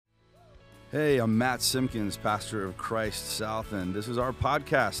Hey, I'm Matt Simpkins, pastor of Christ South, and this is our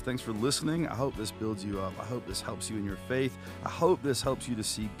podcast. Thanks for listening. I hope this builds you up. I hope this helps you in your faith. I hope this helps you to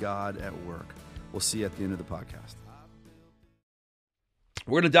see God at work. We'll see you at the end of the podcast.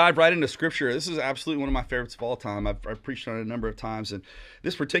 We're going to dive right into Scripture. This is absolutely one of my favorites of all time. I've preached on it a number of times, and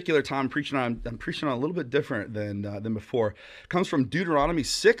this particular time I'm preaching on a little bit different than before. It comes from Deuteronomy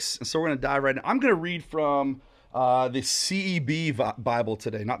 6, and so we're going to dive right in. I'm going to read from the CEB Bible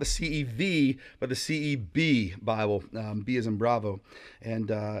today, not the CEV, but the CEB Bible. B as in Bravo,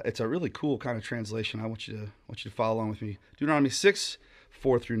 and it's a really cool kind of translation. I want you to follow along with me. Deuteronomy 6,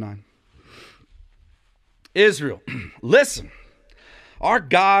 4 through 9. Israel, listen. Our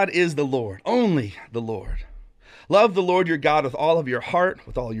God is the Lord, only the Lord. Love the Lord your God with all of your heart,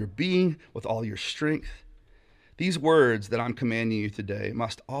 with all your being, with all your strength. These words that I'm commanding you today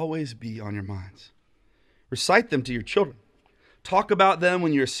must always be on your minds. Recite them to your children. Talk about them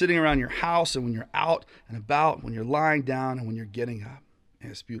when you're sitting around your house and when you're out and about, when you're lying down and when you're getting up.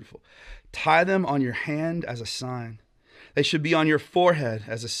 And it's beautiful. Tie them on your hand as a sign. They should be on your forehead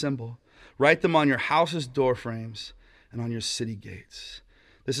as a symbol. Write them on your house's door frames and on your city gates.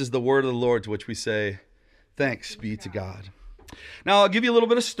 This is the word of the Lord, to which we say, thanks be to God. Now, I'll give you a little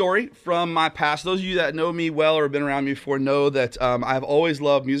bit of story from my past. Those of you that know me well or have been around me before know that I've always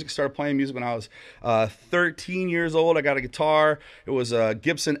loved music. Started playing music when I was 13 years old. I got a guitar. It was a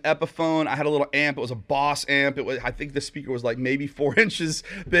Gibson Epiphone. I had a little amp. It was a Boss amp. I think the speaker was like maybe 4 inches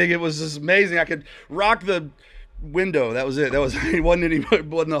big. It was just amazing. I could rock the window. That was it. It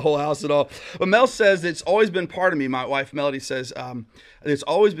wasn't the whole house at all. But Mel says it's always been part of me. My wife Melody says it's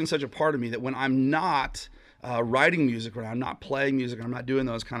always been such a part of me that when I'm not writing music, when I'm not playing music, when I'm not doing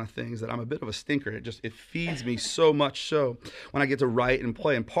those kind of things, that I'm a bit of a stinker. It feeds me so much so when I get to write and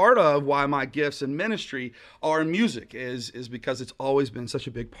play. And part of why my gifts in ministry are music is because it's always been such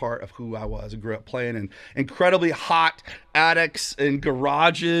a big part of who I was. I grew up playing in incredibly hot attics and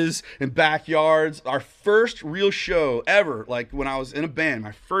garages and backyards. Our first real show ever, like when I was in a band,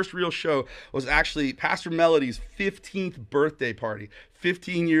 my first real show was actually Pastor Melody's 15th birthday party.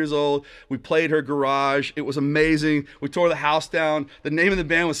 15 years old. We played her garage. It was amazing. We tore the house down. The name of the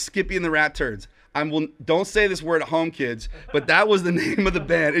band was Skippy and the Rat Turds. Don't say this word at home, kids, but that was the name of the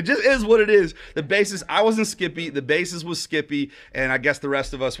band. It just is what it is. The bassist, I wasn't Skippy. The bassist was Skippy, and I guess the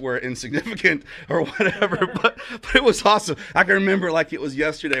rest of us were insignificant or whatever, but it was awesome. I can remember like it was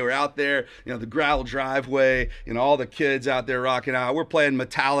yesterday. We're out there, the gravel driveway, all the kids out there rocking out. We're playing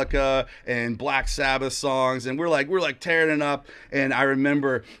Metallica and Black Sabbath songs, and we're like tearing it up, and I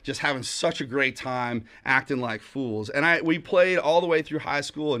remember just having such a great time acting like fools. And we played all the way through high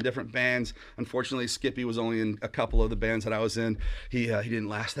school in different bands. Unfortunately, Skippy was only in a couple of the bands that I was in. He didn't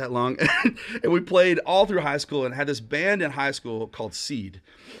last that long. And we played all through high school and had this band in high school called Seed.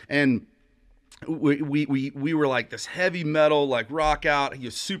 And we were like this heavy metal, like rock out. He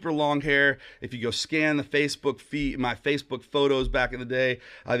has super long hair. If you go scan the Facebook feed, my Facebook photos back in the day,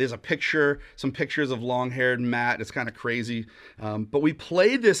 there's some pictures of long-haired Matt. It's kind of crazy. But we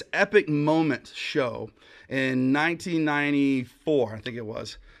played this epic moment show in 1994, I think it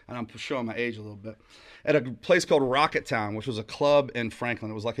was. And I'm showing my age a little bit, at a place called Rocket Town, which was a club in Franklin.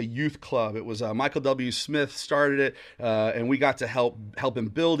 It was like a youth club. It was Michael W. Smith started it, and we got to help him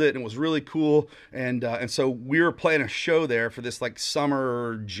build it, and it was really cool. And so we were playing a show there for this like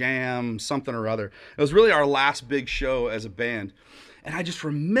summer jam, something or other. It was really our last big show as a band. And I just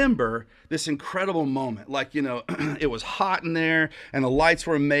remember this incredible moment. Like, it was hot in there and the lights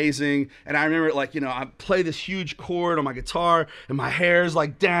were amazing. And I remember I play this huge chord on my guitar and my hair's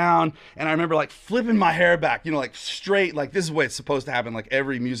like down. And I remember like flipping my hair back, like straight, like this is the way it's supposed to happen, like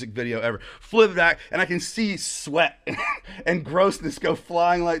every music video ever. Flip it back and I can see sweat and grossness go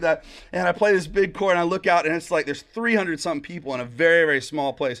flying like that. And I play this big chord and I look out and it's like there's 300 something people in a very, very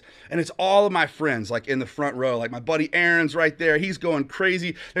small place. And it's all of my friends like in the front row. Like my buddy Aaron's right there. He's going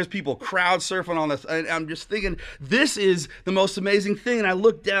crazy. There's people crowd surfing on this. And I'm just thinking, this is the most amazing thing. And I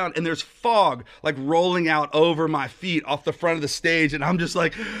look down and there's fog like rolling out over my feet off the front of the stage. And I'm just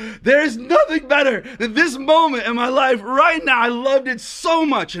like, there's nothing better than this moment in my life right now. I loved it so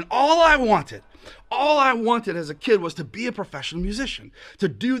much. And all I wanted as a kid was to be a professional musician, to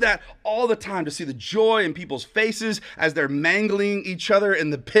do that all the time, to see the joy in people's faces as they're mangling each other in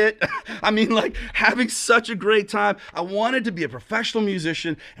the pit. I mean, like having such a great time. I wanted to be a professional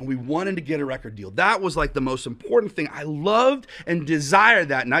musician and we wanted to get a record deal. That was like the most important thing. I loved and desired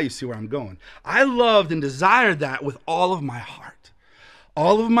that. Now you see where I'm going. I loved and desired that with all of my heart,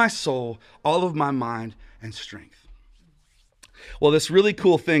 all of my soul, all of my mind and strength. Well, this really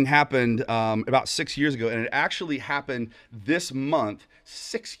cool thing happened about 6 years ago, and it actually happened this month,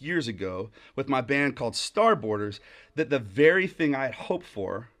 6 years ago with my band called Starboarders that the very thing I had hoped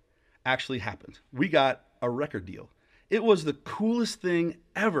for actually happened. We got a record deal. It was the coolest thing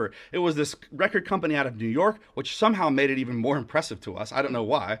ever. It was this record company out of New York, which somehow made it even more impressive to us. I don't know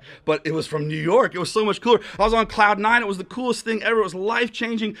why, but it was from New York. It was so much cooler. I was on cloud nine. It was the coolest thing ever. It was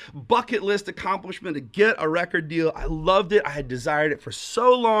life-changing, bucket list accomplishment to get a record deal. I loved it. I had desired it for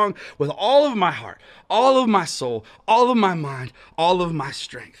so long with all of my heart, all of my soul, all of my mind, all of my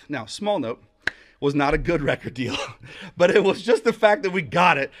strength. Now, small note, was not a good record deal, but it was just the fact that we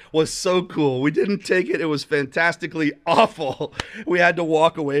got it was so cool. We didn't take it. It was fantastically awful. We had to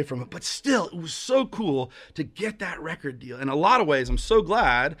walk away from it, but still, it was so cool to get that record deal. In a lot of ways, I'm so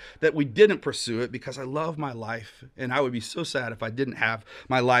glad that we didn't pursue it because I love my life, and I would be so sad if I didn't have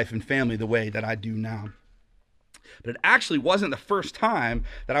my life and family the way that I do now. But it actually wasn't the first time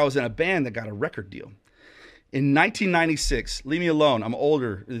that I was in a band that got a record deal. In 1996, leave me alone. I'm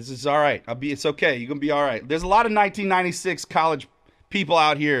older. This is all right. It's okay. You're going to be all right. There's a lot of 1996 college people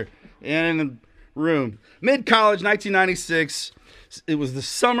out here in the room. Mid-college, 1996. It was the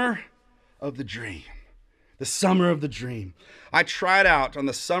summer of the dream. The summer of the dream. I tried out on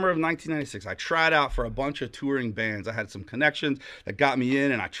the summer of 1996. I tried out for a bunch of touring bands. I had some connections that got me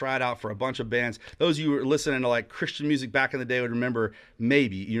in, and I tried out for a bunch of bands. Those of you who were listening to like Christian music back in the day would remember,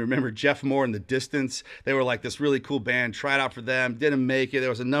 maybe you remember Jeff Moore and the Distance. They were like this really cool band. Tried out for them, didn't make it. There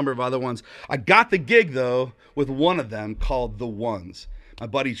was a number of other ones. I got the gig though with one of them called The Ones. My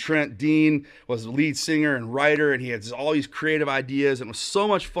buddy Trent Dean was the lead singer and writer, and he had all these creative ideas, and it was so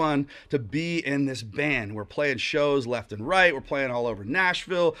much fun to be in this band. We're playing shows left and right. We're playing all over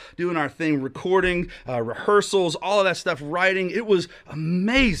Nashville, doing our thing, recording, rehearsals, all of that stuff, writing. It was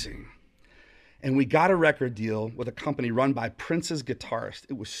amazing. And we got a record deal with a company run by Prince's guitarist.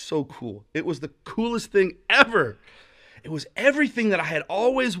 It was so cool. It was the coolest thing ever. It was everything that I had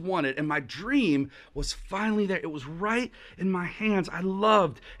always wanted, and my dream was finally there. It was right in my hands. I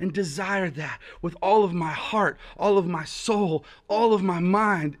loved and desired that with all of my heart, all of my soul, all of my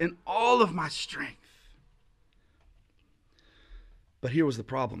mind, and all of my strength. But here was the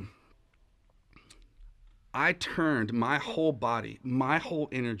problem. I turned my whole body, my whole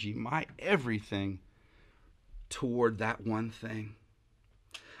energy, my everything toward that one thing.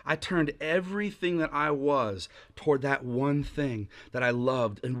 I turned everything that I was toward that one thing that I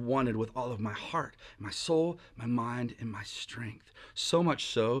loved and wanted with all of my heart, my soul, my mind, and my strength. So much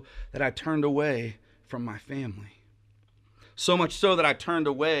so that I turned away from my family. So much so that I turned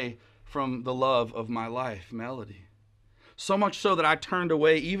away from the love of my life, Melody. So much so that I turned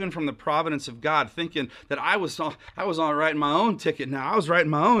away even from the providence of God, thinking that I was on writing my own ticket now. I was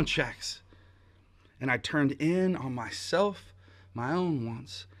writing my own checks. And I turned in on myself, my own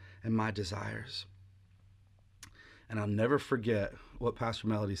wants, and my desires. And I'll never forget what Pastor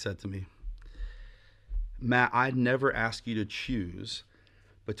Melody said to me. Matt, I'd never ask you to choose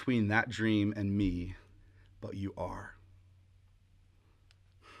between that dream and me, but you are.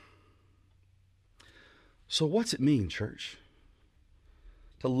 So what's it mean, church?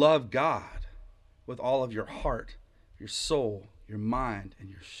 To love God with all of your heart, your soul, your mind, and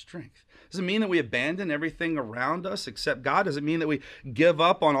your strength. Does it mean that we abandon everything around us except God? Does it mean that we give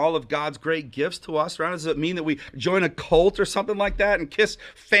up on all of God's great gifts to us around us? Does it mean that we join a cult or something like that and kiss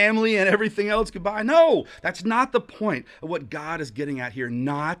family and everything else goodbye? No, that's not the point of what God is getting at here.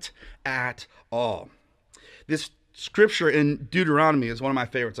 Not at all. This scripture in Deuteronomy is one of my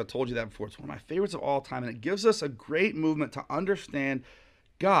favorites. I told you that before. It's one of my favorites of all time, and it gives us a great movement to understand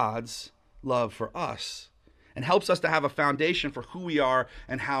God's love for us and helps us to have a foundation for who we are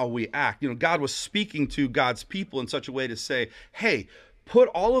and how we act. You know, God was speaking to God's people in such a way to say, hey, put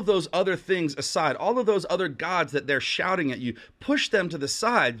all of those other things aside, all of those other gods that they're shouting at you, push them to the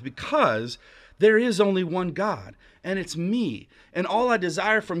side because there is only one God, and it's me. And all I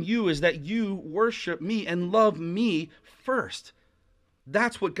desire from you is that you worship me and love me first.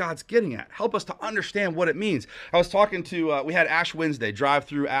 That's what God's getting at. Help us to understand what it means. I was talking to, we had Ash Wednesday, drive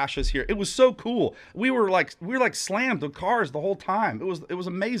through Ashes here. It was so cool. We were like slammed with cars the whole time. It was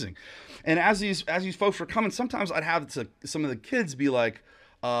amazing. And as these folks were coming, sometimes I'd have some of the kids be like,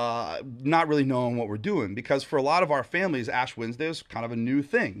 not really knowing what we're doing, because for a lot of our families, Ash Wednesday is kind of a new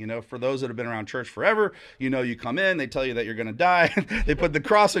thing. You know, for those that have been around church forever, you know, you come in, they tell you that you're going to die. They put the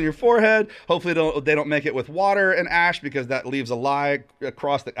cross on your forehead. Hopefully they don't make it with water and ash, because that leaves a lie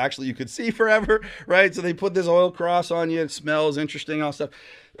across that actually you could see forever, right? So they put this oil cross on you. It smells interesting, all stuff.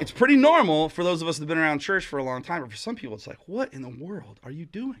 It's pretty normal for those of us that have been around church for a long time. But for some people, it's like, what in the world are you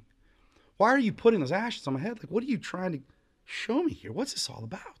doing? Why are you putting those ashes on my head? Like, what are you trying to show me here? What's this all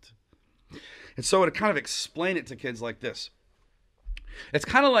about? And so to kind of explain it to kids like this, It's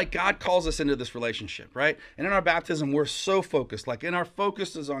kind of like God calls us into this relationship, right? And in our baptism, we're so focused. Like in our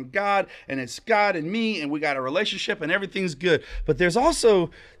focus is on God, and it's God and me, and we got a relationship, and everything's good. But there's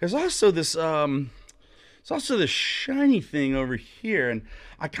also this it's also this shiny thing over here, and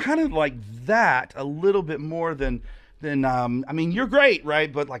I kind of like that a little bit more than I mean, you're great,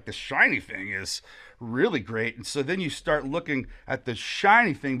 right? But like the shiny thing is really great, and so then you start looking at the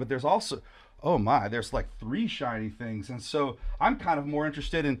shiny thing, but there's also, oh my, there's like 3 shiny things. And so I'm kind of more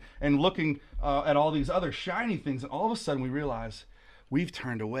interested in looking at all these other shiny things. And all of a sudden we realize we've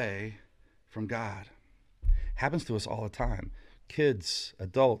turned away from God. Happens to us all the time. Kids,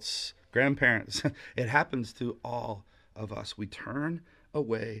 adults, grandparents. It happens to all of us. We turn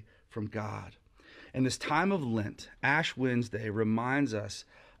away from God. And this time of Lent, Ash Wednesday, reminds us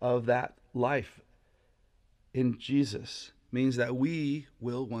of that life in Jesus. Means that we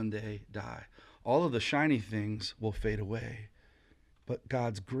will one day die. All of the shiny things will fade away, but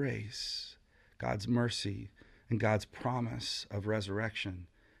God's grace, God's mercy, and God's promise of resurrection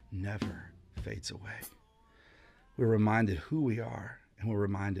never fades away. We're reminded who we are, and we're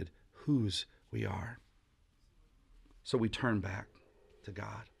reminded whose we are. So we turn back to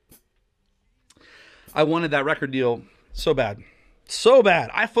God. I wanted that record deal so bad. So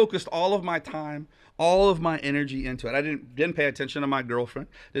bad. I focused all of my time, all of my energy into it. I didn't pay attention to my girlfriend,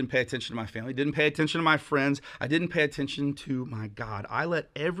 didn't pay attention to my family, didn't pay attention to my friends. I didn't pay attention to my God. I let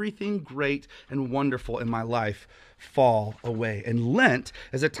everything great and wonderful in my life fall away. And Lent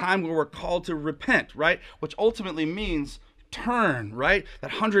is a time where we're called to repent, right? Which ultimately means turn, right?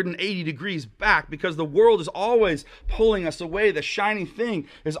 That 180 degrees back, because the world is always pulling us away. The shiny thing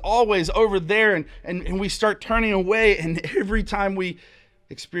is always over there, and we start turning away. And every time we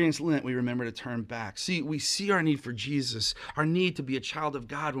experience Lent, we remember to turn back. See, we see our need for Jesus, our need to be a child of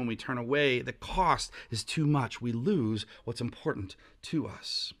God when we turn away. The cost is too much. We lose what's important to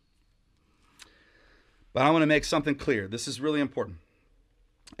us. But I want to make something clear. This is really important.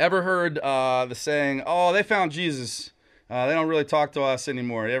 Ever heard the saying, oh, they found Jesus. They don't really talk to us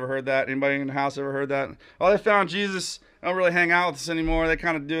anymore. You ever heard that? Anybody in the house ever heard that? Oh, they found Jesus. They don't really hang out with us anymore. They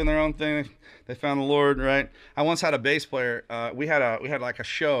kind of doing their own thing. They found the Lord, right? I once had a bass player. We had like a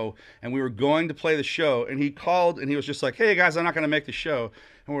show, and we were going to play the show, and he called, and he was just like, "Hey guys, I'm not going to make the show."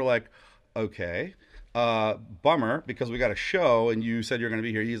 And we're like, "Okay, bummer, because we got a show, and you said you're going to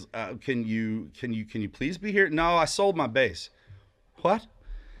be here. He's, can you please be here?" "No, I sold my bass." "What?"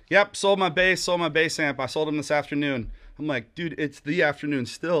 "Yep, sold my bass amp. I sold him this afternoon." I'm like, dude, it's the afternoon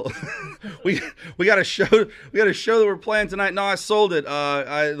still. we got a show. We got a show that we're playing tonight. No, I sold it.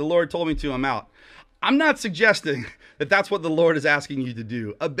 The Lord told me to. I'm out. I'm not suggesting that that's what the Lord is asking you to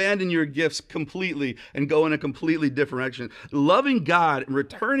do. Abandon your gifts completely and go in a completely different direction. Loving God and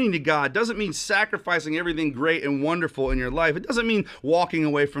returning to God doesn't mean sacrificing everything great and wonderful in your life. It doesn't mean walking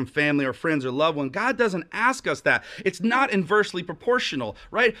away from family or friends or loved ones. God doesn't ask us that. It's not inversely proportional,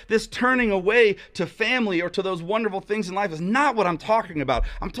 right? This turning away to family or to those wonderful things in life is not what I'm talking about.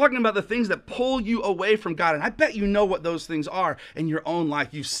 I'm talking about the things that pull you away from God. And I bet you know what those things are in your own life.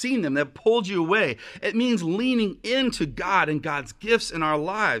 You've seen them. They've pulled you away. It means leaning into God and God's gifts in our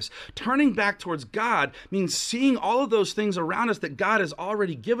lives. Turning back towards God means seeing all of those things around us that God has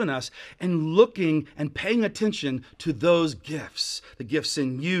already given us and looking and paying attention to those gifts, the gifts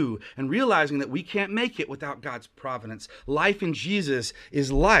in you, and realizing that we can't make it without God's providence. Life in Jesus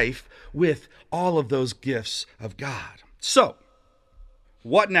is life with all of those gifts of God. So,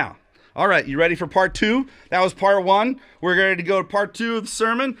 what now? All right, you ready for part 2? That was part 1. We're ready to go to part 2 of the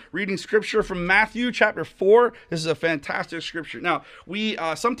sermon, reading scripture from Matthew chapter 4. This is a fantastic scripture. Now, we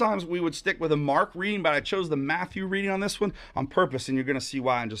sometimes we would stick with a Mark reading, but I chose the Matthew reading on this one on purpose, and you're going to see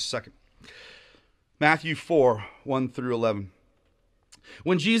why in just a second. Matthew 4, 1 through 11.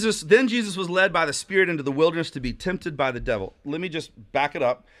 Then Jesus was led by the Spirit into the wilderness to be tempted by the devil. Let me just back it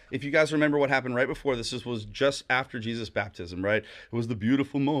up. If you guys remember what happened right before this was just after Jesus' baptism, right? It was the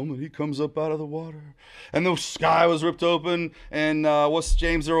beautiful moment. He comes up out of the water, and the sky was ripped open, and what's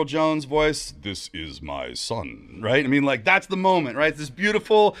James Earl Jones' voice? "This is my son," right? I mean, like, that's the moment, right? This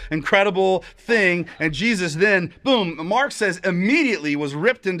beautiful, incredible thing, and Jesus then, boom, Mark says immediately was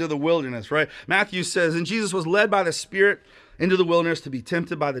ripped into the wilderness, right? Matthew says, and Jesus was led by the Spirit into the wilderness to be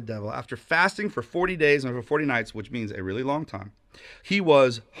tempted by the devil. After fasting for 40 days and for 40 nights, which means a really long time, he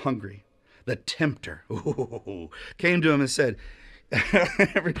was hungry. The tempter came to him and said,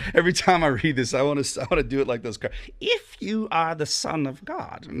 every time I read this, I want to do it like those guys. "If you are the Son of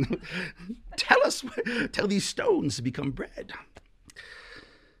God, tell these stones to become bread."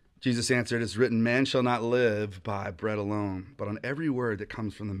 Jesus answered, "It's written, man shall not live by bread alone, but on every word that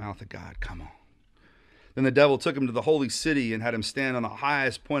comes from the mouth of God." Come on. Then the devil took him to the holy city and had him stand on the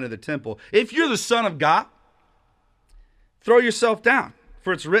highest point of the temple. If you're the Son of God, throw yourself down,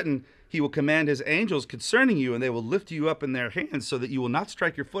 for it's written, he will command his angels concerning you, and they will lift you up in their hands so that you will not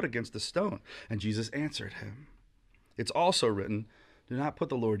strike your foot against a stone. And Jesus answered him, it's also written, do not put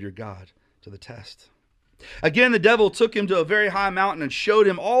the Lord your God to the test. Again, the devil took him to a very high mountain and showed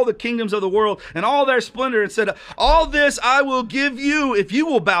him all the kingdoms of the world and all their splendor and said, all this I will give you if you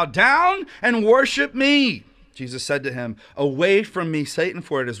will bow down and worship me. Jesus said to him, away from me, Satan,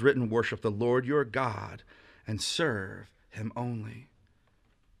 for it is written, worship the Lord your God and serve him only.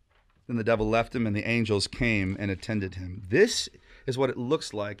 Then the devil left him and the angels came and attended him. This is what it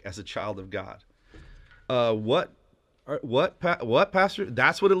looks like as a child of God. What, Pastor?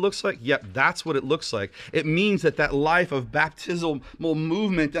 That's what it looks like? Yep, that's what it looks like. It means that life of baptismal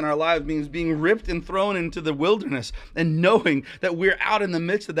movement in our lives means being ripped and thrown into the wilderness and knowing that we're out in the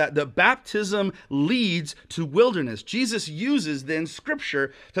midst of that. The baptism leads to wilderness. Jesus uses then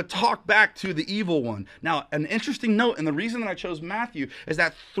Scripture to talk back to the evil one. Now, an interesting note, and the reason that I chose Matthew is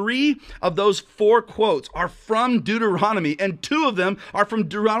that 3 of those 4 quotes are from Deuteronomy, and 2 of them are from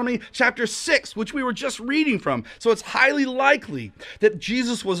Deuteronomy chapter 6, which we were just reading from. So it's highly likely that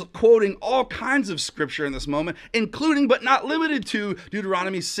Jesus was quoting all kinds of Scripture in this moment, including but not limited to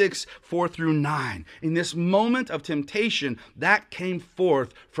Deuteronomy 6, 4 through 9. In this moment of temptation, that came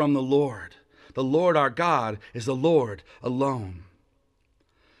forth from the Lord. The Lord our God is the Lord alone.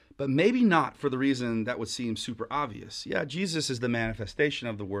 But maybe not for the reason that would seem super obvious. Yeah, Jesus is the manifestation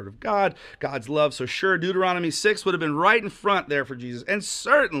of the Word of God, God's love. So sure, Deuteronomy 6 would have been right in front there for Jesus. And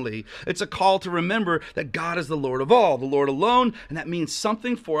certainly, it's a call to remember that God is the Lord of all, the Lord alone, and that means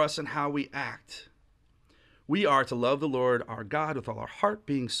something for us in how we act. We are to love the Lord our God with all our heart,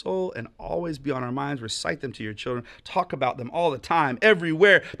 being, soul, and always be on our minds. Recite them to your children. Talk about them all the time,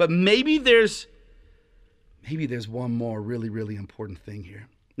 everywhere. But maybe there's one more really, really important thing here.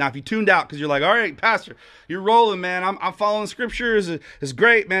 Now, if you tuned out because you're like, all right, Pastor, you're rolling, man. I'm following Scripture. It's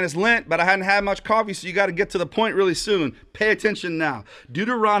great, man. It's Lent, but I hadn't had much coffee, so you got to get to the point really soon. Pay attention now.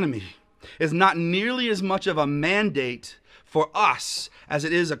 Deuteronomy is not nearly as much of a mandate for us as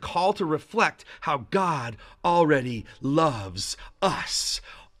it is a call to reflect how God already loves us.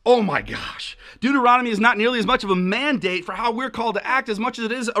 Oh my gosh. Deuteronomy is not nearly as much of a mandate for how we're called to act as much as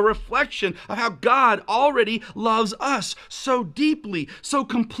it is a reflection of how God already loves us so deeply, so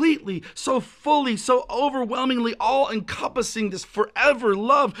completely, so fully, so overwhelmingly, all-encompassing, this forever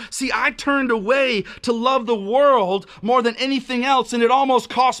love. See, I turned away to love the world more than anything else, and it almost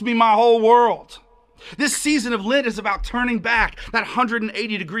cost me my whole world. This season of Lent is about turning back, that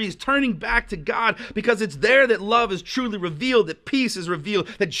 180 degrees, turning back to God, because it's there that love is truly revealed, that peace is revealed,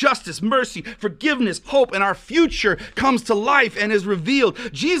 that justice, mercy, forgiveness, hope, and our future comes to life and is revealed.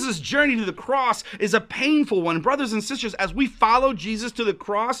 Jesus' journey to the cross is a painful one. Brothers and sisters, as we follow Jesus to the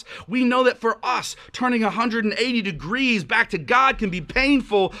cross, we know that for us, turning 180 degrees back to God can be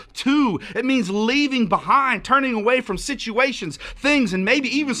painful too. It means leaving behind, turning away from situations, things, and maybe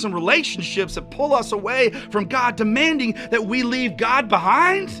even some relationships that pull us away from God, demanding that we leave God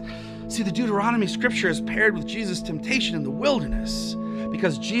behind. See, the Deuteronomy Scripture is paired with Jesus' temptation in the wilderness,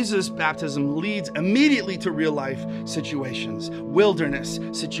 because Jesus' baptism leads immediately to real life situations, wilderness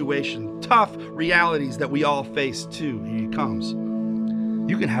situations, tough realities that we all face too. Here he comes.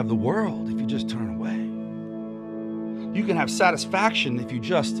 You can have the world if you just turn away. You can have satisfaction if you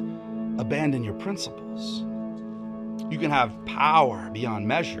just abandon your principles. You can have power beyond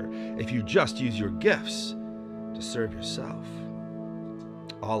measure if you just use your gifts to serve yourself.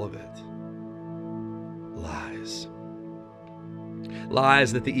 All of it lies.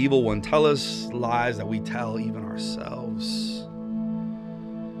 Lies that the evil one tells us, lies that we tell even ourselves.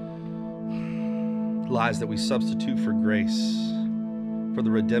 Lies that we substitute for grace, for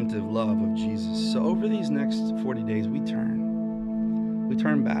the redemptive love of Jesus. So over these next 40 days, we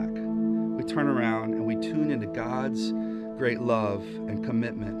turn back. We turn around and we tune into God's great love and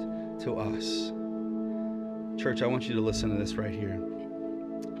commitment to us. Church, I want you to listen to this right here.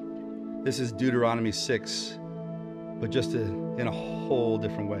 This is Deuteronomy 6, but just in a whole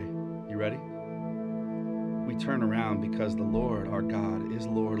different way. You ready? We turn around because the Lord, our God, is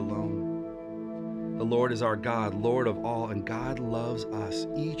Lord alone. The Lord is our God, Lord of all, and God loves us,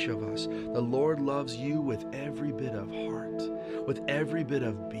 each of us. The Lord loves you with every bit of heart, with every bit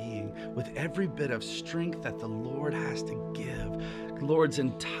of being, with every bit of strength that the Lord has to give. Lord's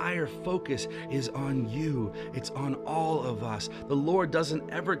entire focus is on you. It's on all of us. The Lord doesn't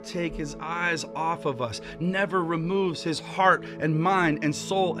ever take his eyes off of us, never removes his heart and mind and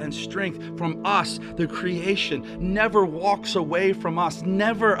soul and strength from us, the creation, never walks away from us,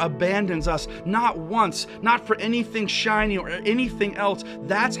 never abandons us, not once, not for anything shiny or anything else.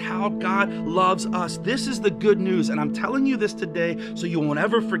 That's how God loves us. This is the good news, and I'm telling you this today so you won't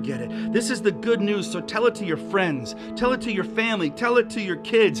ever forget it. This is the good news, so tell it to your friends, tell it to your family, tell it to your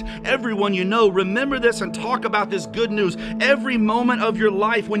kids, everyone you know. Remember this and talk about this good news every moment of your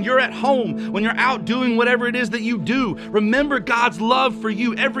life. When you're at home, when you're out doing whatever it is that you do, remember God's love for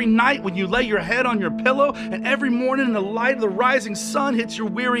you every night when you lay your head on your pillow, and every morning in the light of the rising sun hits your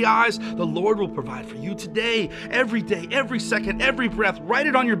weary eyes. The Lord will provide for you today, every day, every second, every breath. Write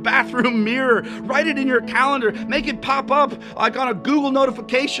it on your bathroom mirror, write it in your calendar, make it pop up like on a Google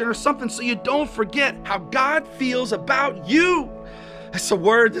notification or something so you don't forget how God feels about you. That's a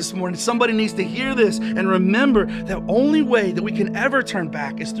word this morning. Somebody needs to hear this and remember the only way that we can ever turn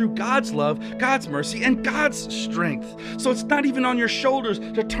back is through God's love, God's mercy, and God's strength. So it's not even on your shoulders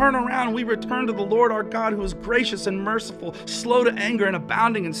to turn around. We return to the Lord our God, who is gracious and merciful, slow to anger, and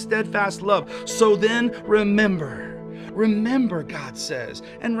abounding in steadfast love. So then remember, God says,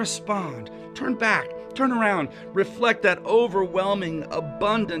 and respond. Turn back, turn around, reflect that overwhelming,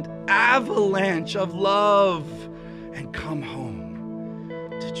 abundant avalanche of love, and come home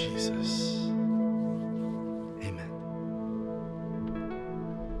to Jesus. Amen.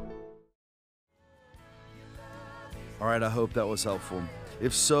 All right, I hope that was helpful.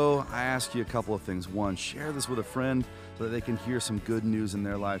 If so, I ask you a couple of things. One, share this with a friend so that they can hear some good news in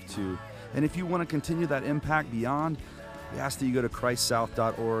their life too. And if you want to continue that impact beyond, we ask that you go to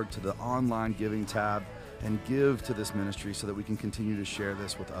christsouth.org to the online giving tab and give to this ministry so that we can continue to share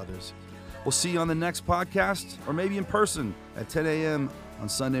this with others. We'll see you on the next podcast, or maybe in person at 10 a.m. on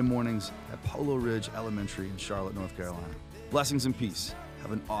Sunday mornings at Polo Ridge Elementary in Charlotte, North Carolina. Blessings and peace.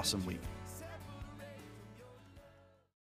 Have an awesome week.